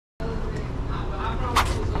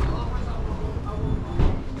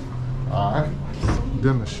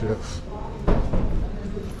dinner shift.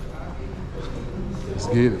 Let's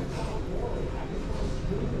get it.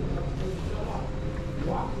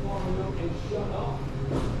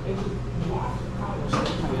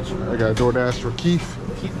 I got a DoorDash for Keith.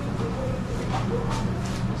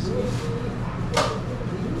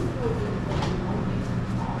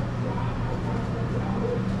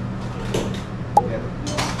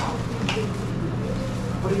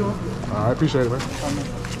 I appreciate it, man.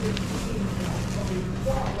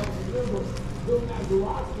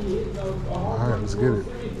 All right, let's get it.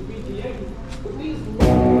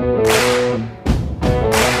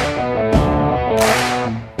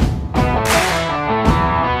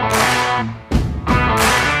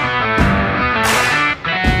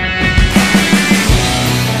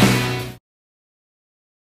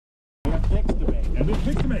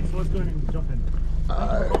 So let's go ahead and jump in. All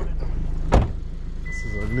right. This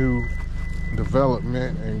is a new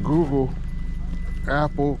development, and Google,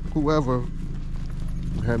 Apple, whoever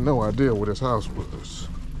had no idea what his house was.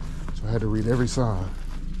 So I had to read every sign.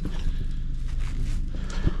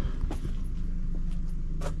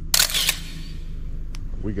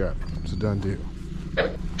 We got it. It's a done deal.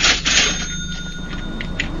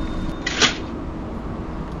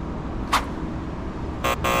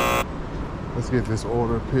 Let's get this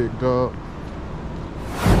order picked up.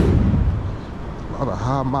 A lot of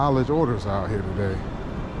high mileage orders out here today.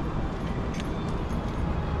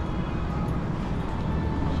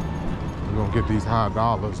 We're gonna get these high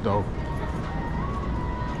dollars though.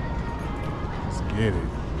 Let's get it.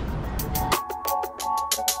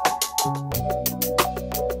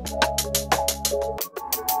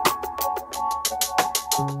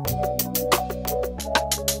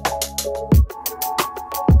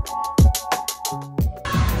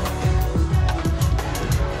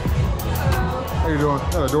 How you doing?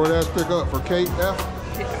 Got a DoorDash pickup for Kate F.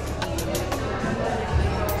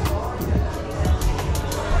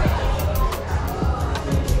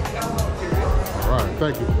 All right,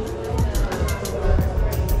 thank you.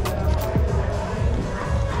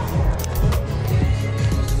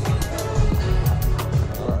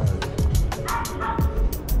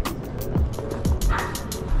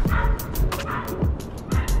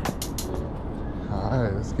 All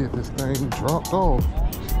right, let's get this thing dropped off.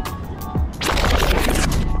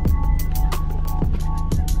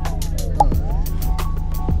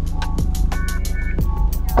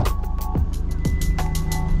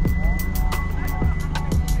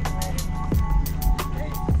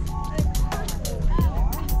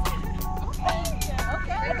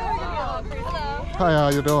 Hi, how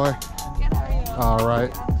you doing? Good, how are you? All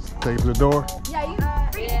right. Take it to the door. Yeah, you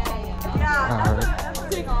can free to pay. Yeah. All right.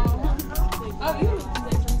 Oh, you can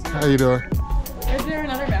take some too. How you doing? Is there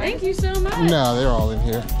another bag? Thank you so much. No, they're all in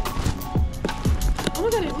here. Oh my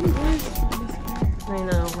god, it really I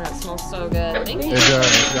know, that smells so good. Thank you. It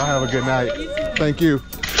does. Y'all have a good night. Thank you.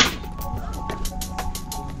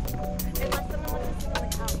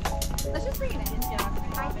 Let's just bring it in.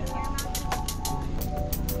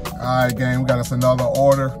 All right, gang, we got us another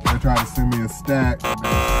order. They're trying to send me a stack. They're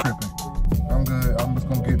tripping. I'm good. I'm just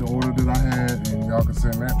gonna get the order that I had, and y'all can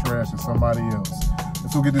send that trash to somebody else.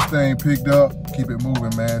 Let's go get this thing picked up. Keep it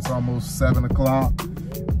moving, man. It's almost 7 o'clock.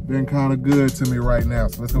 Been kind of good to me right now,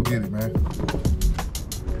 so let's go get it, man.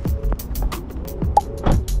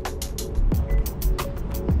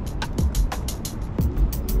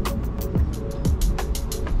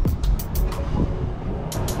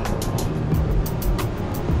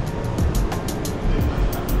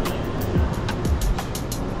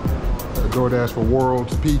 DoorDash for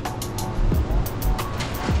World's Peak.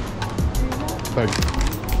 Thank you.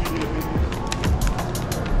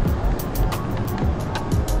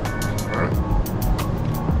 All right.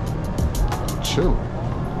 Chill.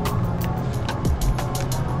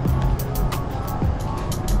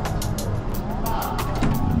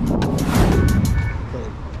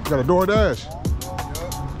 Got a DoorDash.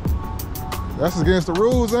 That's against the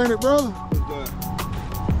rules, ain't it, brother?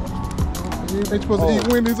 You ain't supposed to eat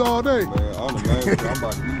Wendy's all day. Man, I'm the man. I'm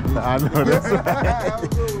about to eat. I know, that's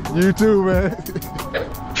right. You too, man.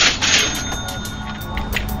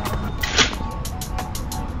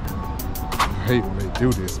 I hate when they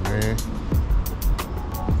do this, man.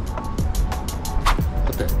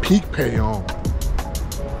 Put that peak pay on.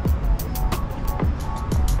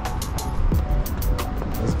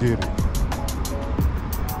 Let's get it.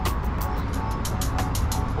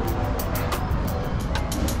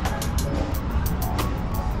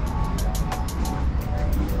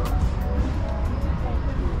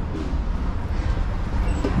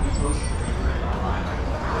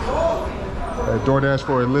 DoorDash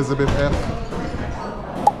for Elizabeth F.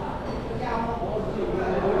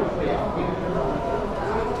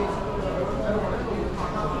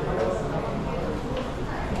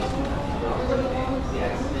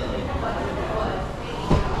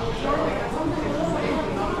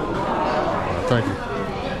 thank you.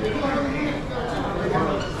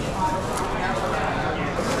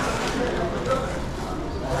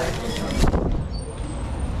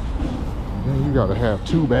 Then you gotta have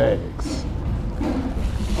 2 bags.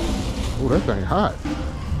 Oh, that thing hot.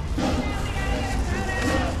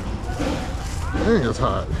 Dang, it's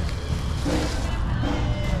hot.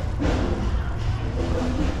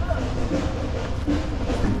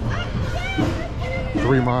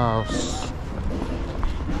 Three miles.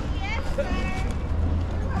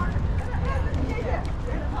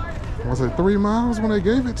 Was it 3 miles when they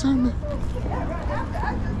gave it to me?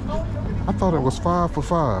 I thought it was 5 for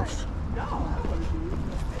 5.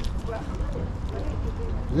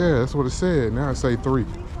 Yeah, that's what it said. Now it say 3.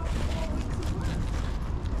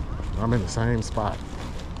 I'm in the same spot.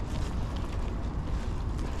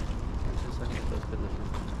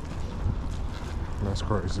 That's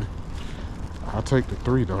crazy. I'll take the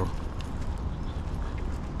 3 though.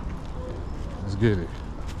 Let's get it.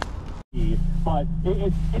 But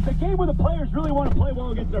it's a game where the players really want to play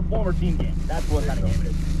well against their former team game. That's what kind of game it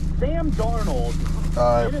is. Sam Darnold,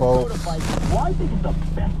 all right, folks. Well, I think it's the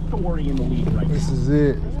best story in the league right now. This is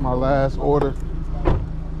it. It's my last order.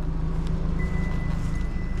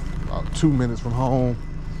 About 2 minutes from home.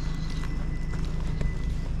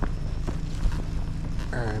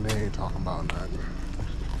 And they ain't talking about nothing.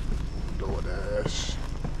 Doordash.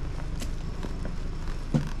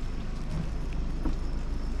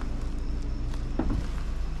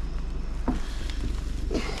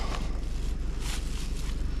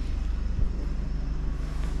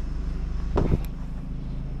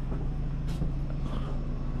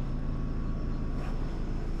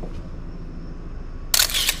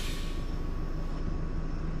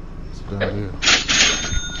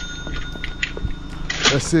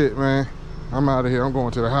 That's it, man. I'm out of here. I'm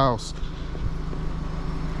going to the house.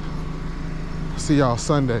 See y'all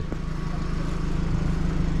Sunday.